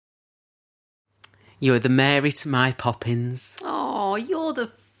You're the Mary to my Poppins. Oh, you're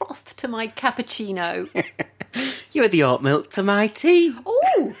the froth to my cappuccino. You're the oat milk to my tea.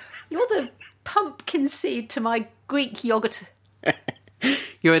 Oh, you're the pumpkin seed to my Greek yoghurt.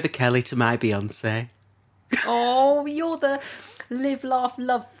 You're the Kelly to my Beyonce. Oh, you're the live, laugh,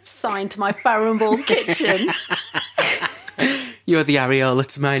 love sign to my Farrow and Ball kitchen. You're the areola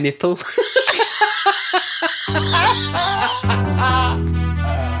to my nipple.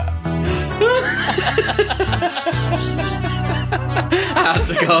 I had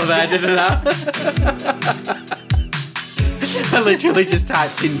to go there, didn't I? I literally just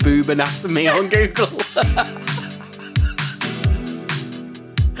typed in boob anatomy on Google.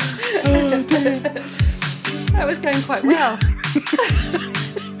 Oh, dear. That was going quite well.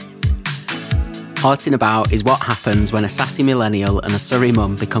 Haunting About is what happens when a sassy millennial and a Surrey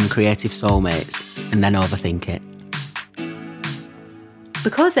mum become creative soulmates and then overthink it.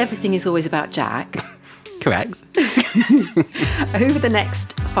 Because everything is always about Jack, Correct. over the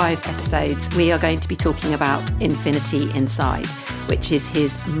next 5 episodes, we are going to be talking about Infinity Inside, which is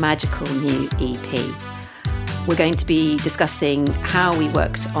his magical new EP. We're going to be discussing how we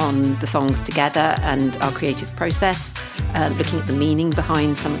worked on the songs together and our creative process, looking at the meaning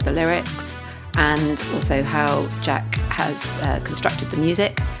behind some of the lyrics, and also how Jack has constructed the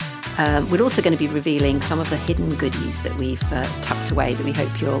music. We're also going to be revealing some of the hidden goodies that we've tucked away that we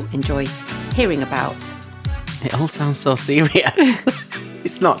hope you'll enjoy hearing about. It all sounds so serious.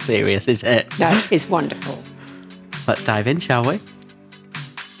 It's not serious, is it? No, it's wonderful. Let's dive in, shall we?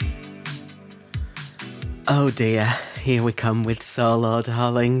 Oh dear, here we come with Solo,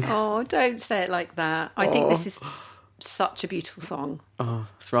 darling. Oh, don't say it like that. I think this is such a beautiful song. Oh,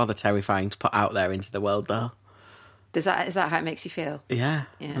 it's rather terrifying to put out there into the world, though. Is that how it makes you feel? Yeah.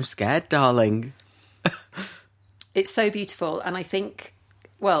 I'm scared, darling. It's so beautiful, and I think,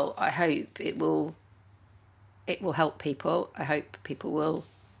 well, I hope it will help people. I hope people will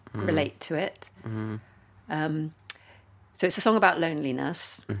relate to it. Mm-hmm. So it's a song about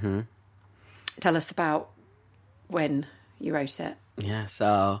loneliness. Mm-hmm. Tell us about when you wrote it. Yeah,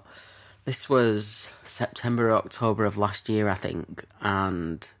 so this was September or October of last year, I think,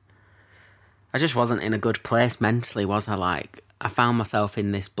 and I just wasn't in a good place mentally, was I? Like, I found myself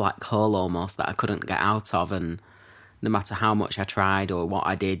in this black hole almost that I couldn't get out of, and no matter how much I tried or what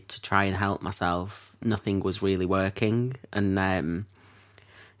I did to try and help myself, nothing was really working. And I can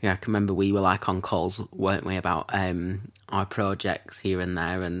remember we were like on calls, weren't we, about our projects here and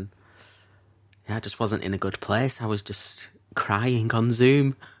there, and I just wasn't in a good place. I was just crying on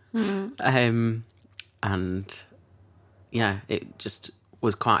Zoom. Mm-hmm. And yeah, it just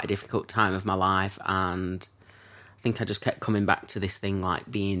was quite a difficult time of my life, and I think I just kept coming back to this thing, like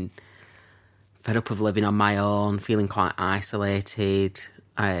being fed up of living on my own, feeling quite isolated,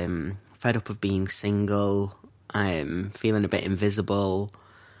 fed up of being single, feeling a bit invisible,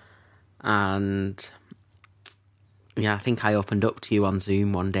 and yeah, I think I opened up to you on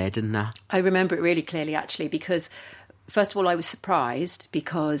Zoom one day, didn't I? I remember it really clearly, actually, because first of all, I was surprised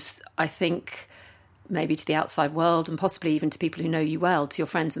because I think maybe to the outside world and possibly even to people who know you well, to your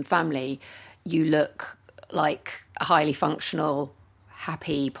friends and family, you look like a highly functional,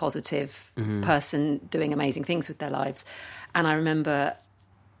 happy, positive person doing amazing things with their lives. And I remember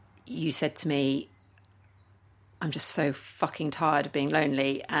you said to me, I'm just so fucking tired of being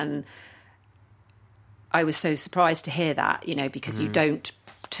lonely. And I was so surprised to hear that, because you don't,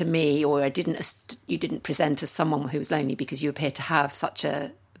 to me, or you didn't present as someone who was lonely because you appear to have such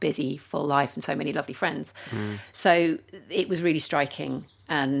a busy, full life and so many lovely friends. So it was really striking.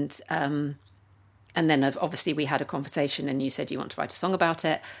 And then obviously we had a conversation and you said you want to write a song about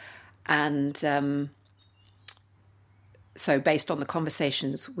it. And so based on the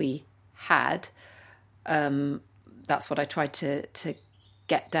conversations we had, that's what I tried to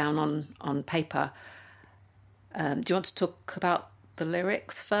get down on paper. Do you want to talk about the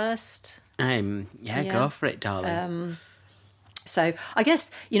lyrics first? Yeah, go for it, darling. So I guess,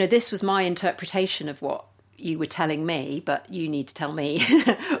 this was my interpretation of what you were telling me, but you need to tell me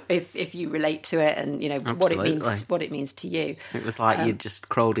if you relate to it and, what it means to you. It was like you just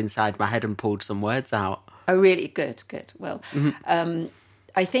crawled inside my head and pulled some words out. Oh, really? Good. Well,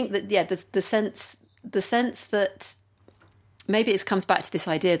 I think that, yeah, the sense that maybe it comes back to this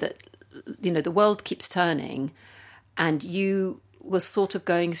idea that, the world keeps turning and you were sort of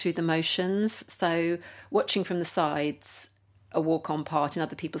going through the motions. So watching from the sides, a walk-on part in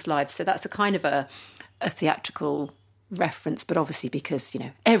other people's lives. So that's a kind of a theatrical reference, but obviously because,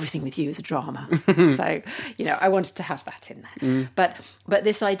 everything with you is a drama. So, I wanted to have that in there. But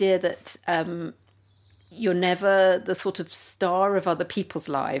this idea that you're never the sort of star of other people's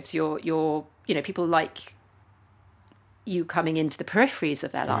lives. You're people like you coming into the peripheries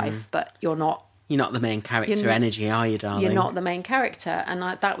of their life, but you're not the main character energy, are you, darling? You're not the main character. And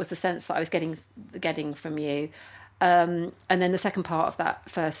that was the sense that I was getting from you. And then the second part of that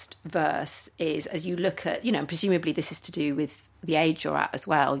first verse is, as you look at, and presumably this is to do with the age you're at as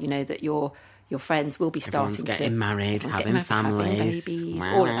well, that your friends will be starting getting married, having families, having babies,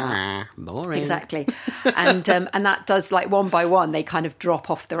 all of that. Boring. Exactly. And that does, like, one by one, they kind of drop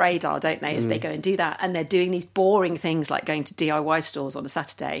off the radar, don't they, as they go and do that. And they're doing these boring things like going to DIY stores on a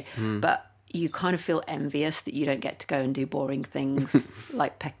Saturday. But you kind of feel envious that you don't get to go and do boring things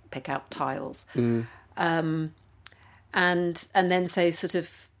like pick out tiles. And then so sort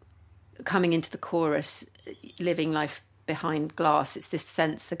of coming into the chorus, living life behind glass, it's this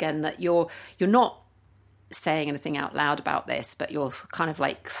sense again that you're not saying anything out loud about this, but you're kind of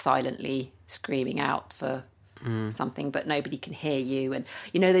like silently screaming out for something, but nobody can hear you. And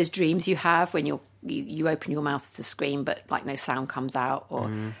those dreams you have when you open your mouth to scream, but like no sound comes out,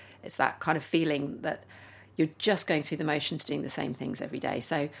 or it's that kind of feeling that you're just going through the motions, doing the same things every day.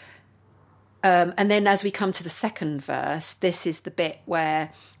 So and then as we come to the second verse, this is the bit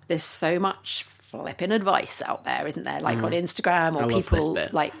where there's so much flipping advice out there, isn't there? Like on Instagram, or people,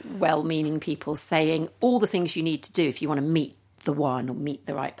 like well-meaning people saying all the things you need to do if you want to meet the one or meet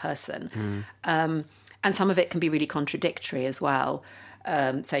the right person. And some of it can be really contradictory as well.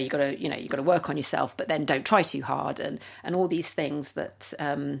 So you got to work on yourself, but then don't try too hard, and all these things that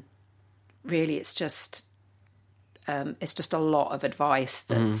really it's just a lot of advice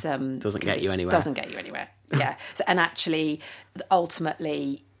that doesn't get you anywhere. Doesn't get you anywhere. Yeah. And actually,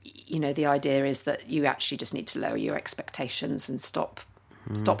 ultimately, the idea is that you actually just need to lower your expectations and stop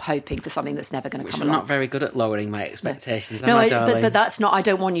hoping for something that's never going to come along. I'm not very good at lowering my expectations. No, but that's not. I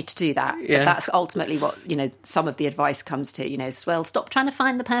don't want you to do that. Yeah. But that's ultimately what some of the advice comes to. Well, stop trying to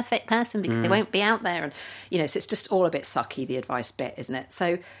find the perfect person because they won't be out there, and so it's just all a bit sucky, the advice bit, isn't it?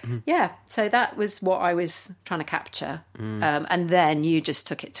 So so that was what I was trying to capture, and then you just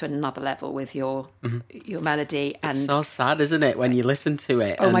took it to another level with your melody. And it's so sad, isn't it, when you listen to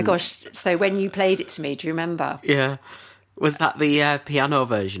it? Oh my gosh! So when you played it to me, do you remember? Yeah. Was that the piano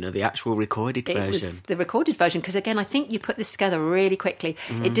version or the actual recorded version? It was the recorded version, because, again, I think you put this together really quickly.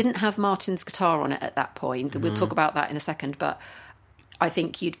 It didn't have Martin's guitar on it at that point. We'll talk about that in a second, but I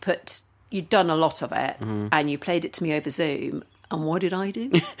think you'd done a lot of it, and you played it to me over Zoom, and what did I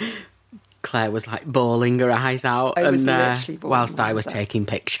do? Claire was like bawling her eyes out, whilst I was taking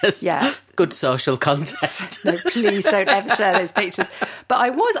pictures. Yeah, good social content. No, please don't ever share those pictures.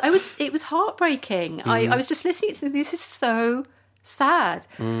 But it was heartbreaking. I was just listening to this. Is so sad.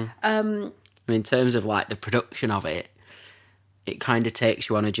 In terms of like the production of it, it kind of takes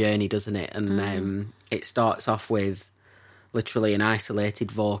you on a journey, doesn't it? And it starts off with literally an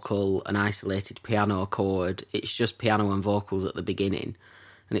isolated vocal, an isolated piano chord. It's just piano and vocals at the beginning.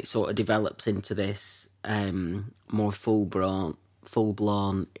 And it sort of develops into this more full-blown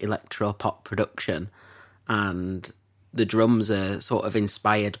electro-pop production. And the drums are sort of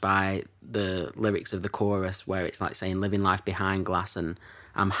inspired by the lyrics of the chorus, where it's like saying, living life behind glass, and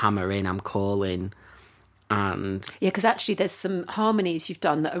I'm hammering, I'm calling. And yeah, because actually there's some harmonies you've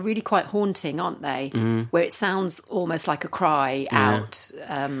done that are really quite haunting, aren't they? Where it sounds almost like a cry out.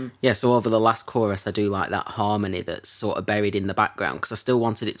 So over the last chorus, I do like that harmony that's sort of buried in the background, because I still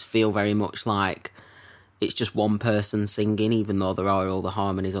wanted it to feel very much like it's just one person singing, even though there are all the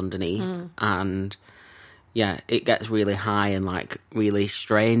harmonies underneath. And yeah, it gets really high and like really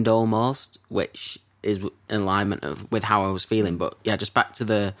strained almost, which is in alignment with how I was feeling. But yeah, just back to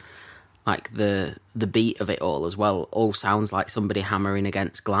the beat of it all as well. All sounds like somebody hammering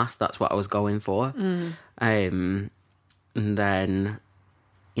against glass. That's what I was going for. And then,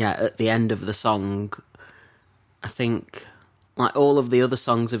 yeah, at the end of the song, I think like all of the other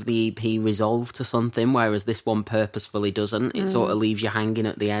songs of the EP resolve to something, whereas this one purposefully doesn't. It sort of leaves you hanging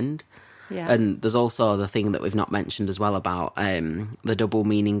at the end. Yeah. And there's also the thing that we've not mentioned as well about the double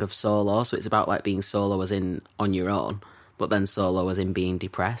meaning of solo. So it's about like being solo as in on your own, but then solo as in being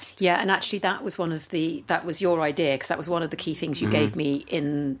depressed. Yeah, and actually that was your idea, because that was one of the key things you gave me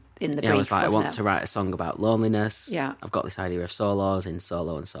in the brief. I was like, I want it? to write a song about loneliness. Yeah. I've got this idea of solos in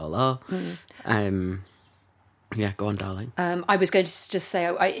solo and solo. Yeah, go on, darling. I was going to just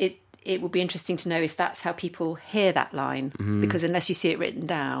say it would be interesting to know if that's how people hear that line, because unless you see it written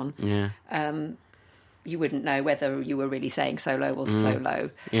down, you wouldn't know whether you were really saying solo or solo.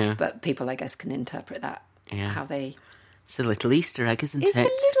 Yeah. But people, I guess, can interpret that how they... It's a little Easter egg, isn't it?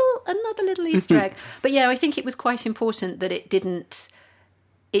 It's another little Easter egg. But yeah, I think it was quite important that it didn't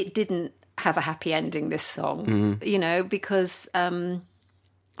have a happy ending, this song, because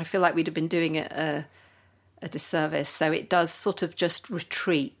I feel like we'd have been doing it a disservice. So it does sort of just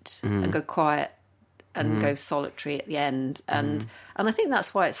retreat and go quiet and go solitary at the end. And I think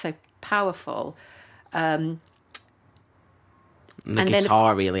that's why it's so powerful. And the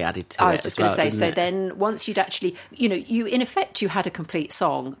guitar really added to it. I was just going to say, so then once you'd actually, you in effect, you had a complete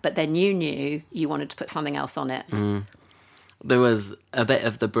song, but then you knew you wanted to put something else on it. There was a bit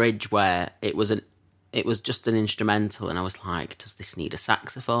of the bridge where it was just an instrumental, and I was like, does this need a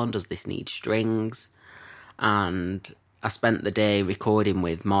saxophone? Does this need strings? And I spent the day recording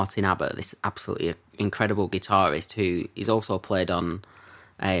with Martin Abbott, this absolutely incredible guitarist who is also played on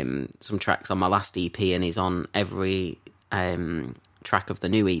some tracks on my last EP, and he's on every track of the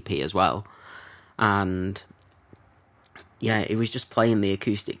new EP as well. And yeah, he was just playing the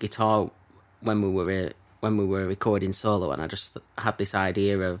acoustic guitar when we were recording solo, and I just had this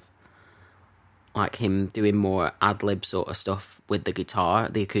idea of like him doing more ad-lib sort of stuff with the guitar,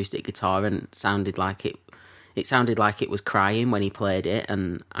 the acoustic guitar, and it sounded like it was crying when he played it,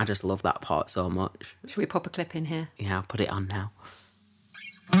 and I just love that part so much. Should we pop a clip in here? Yeah, I'll put it on now.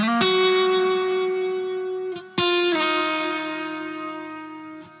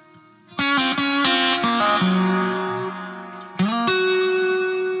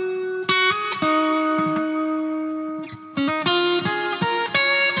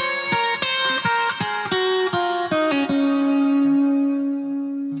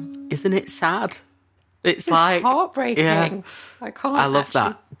 Isn't it sad? It's like heartbreaking. Yeah. I love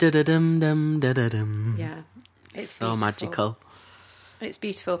that. Da-da-dum-dum, da-da-dum. Yeah. It's so beautiful. magical. It's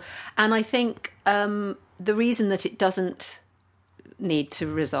beautiful. And I think the reason that it doesn't need to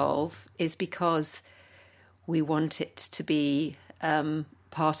resolve is because we want it to be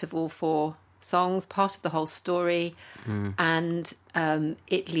part of all 4 songs, part of the whole story, and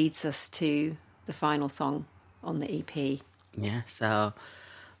it leads us to the final song on the EP. Yeah, so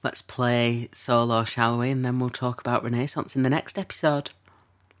let's play solo, shall we? And then we'll talk about Renaissance in the next episode.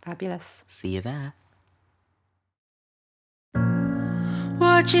 Fabulous. See you there.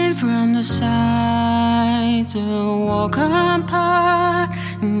 Watching from the sides, a walk apart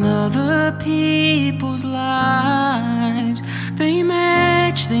in other people's lives. They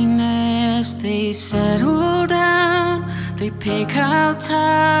match, they nest, they settle down. They pick out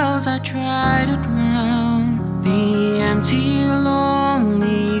tiles I try to drown. The empty,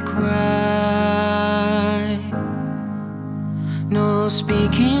 lonely cry. No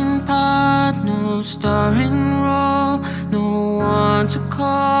speaking part, no starring role, no one to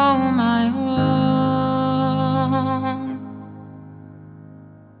call my own.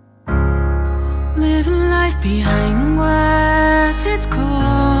 Living life behind glass, it's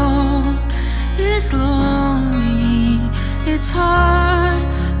cold, it's lonely, it's hard.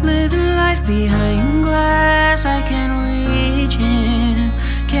 Living life behind glass, I can't reach him,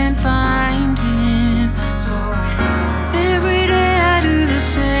 can't find him. Every day I do the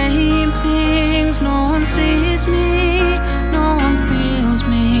same things, no one sees me, no one feels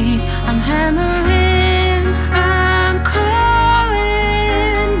me. I'm hammering, I'm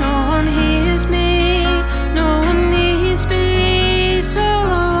calling, no one hears me, no one needs me. So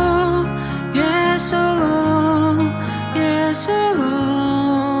long, yeah, so long, yeah, so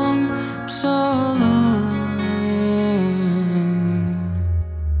long, so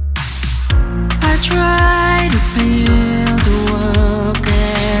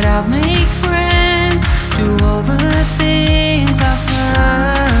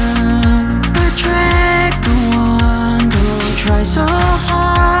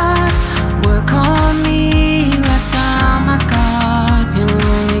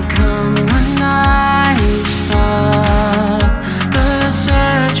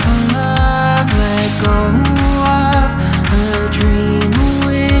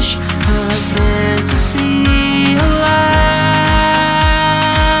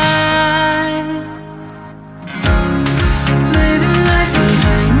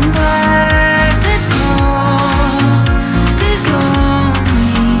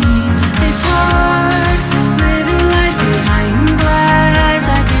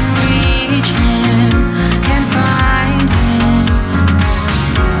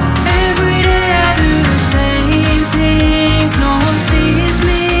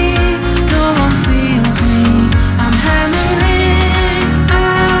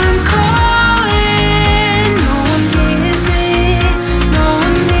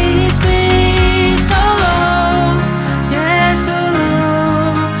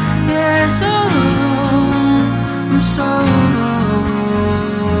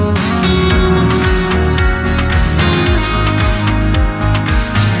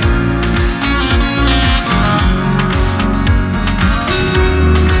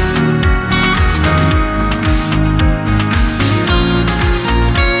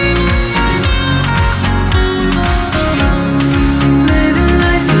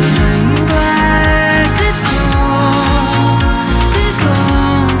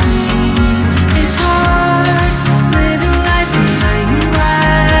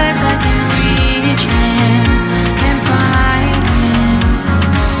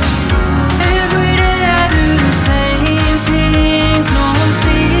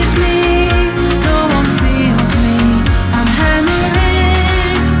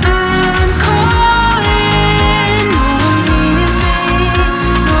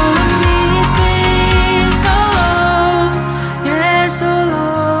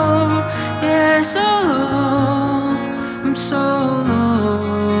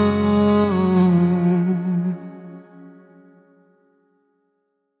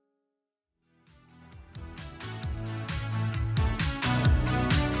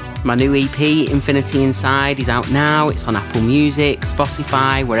My new EP, Infinity Inside, is out now. It's on Apple Music,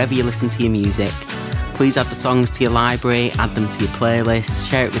 Spotify, wherever you listen to your music. Please add the songs to your library, add them to your playlist,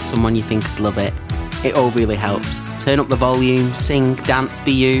 share it with someone you think would love it. It all really helps. Turn up the volume, sing, dance,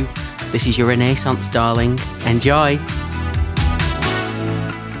 be you. This is your Renaissance, darling. Enjoy!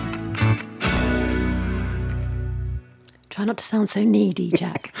 Try not to sound so needy,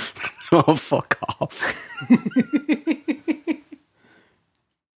 Jack. Oh, fuck off.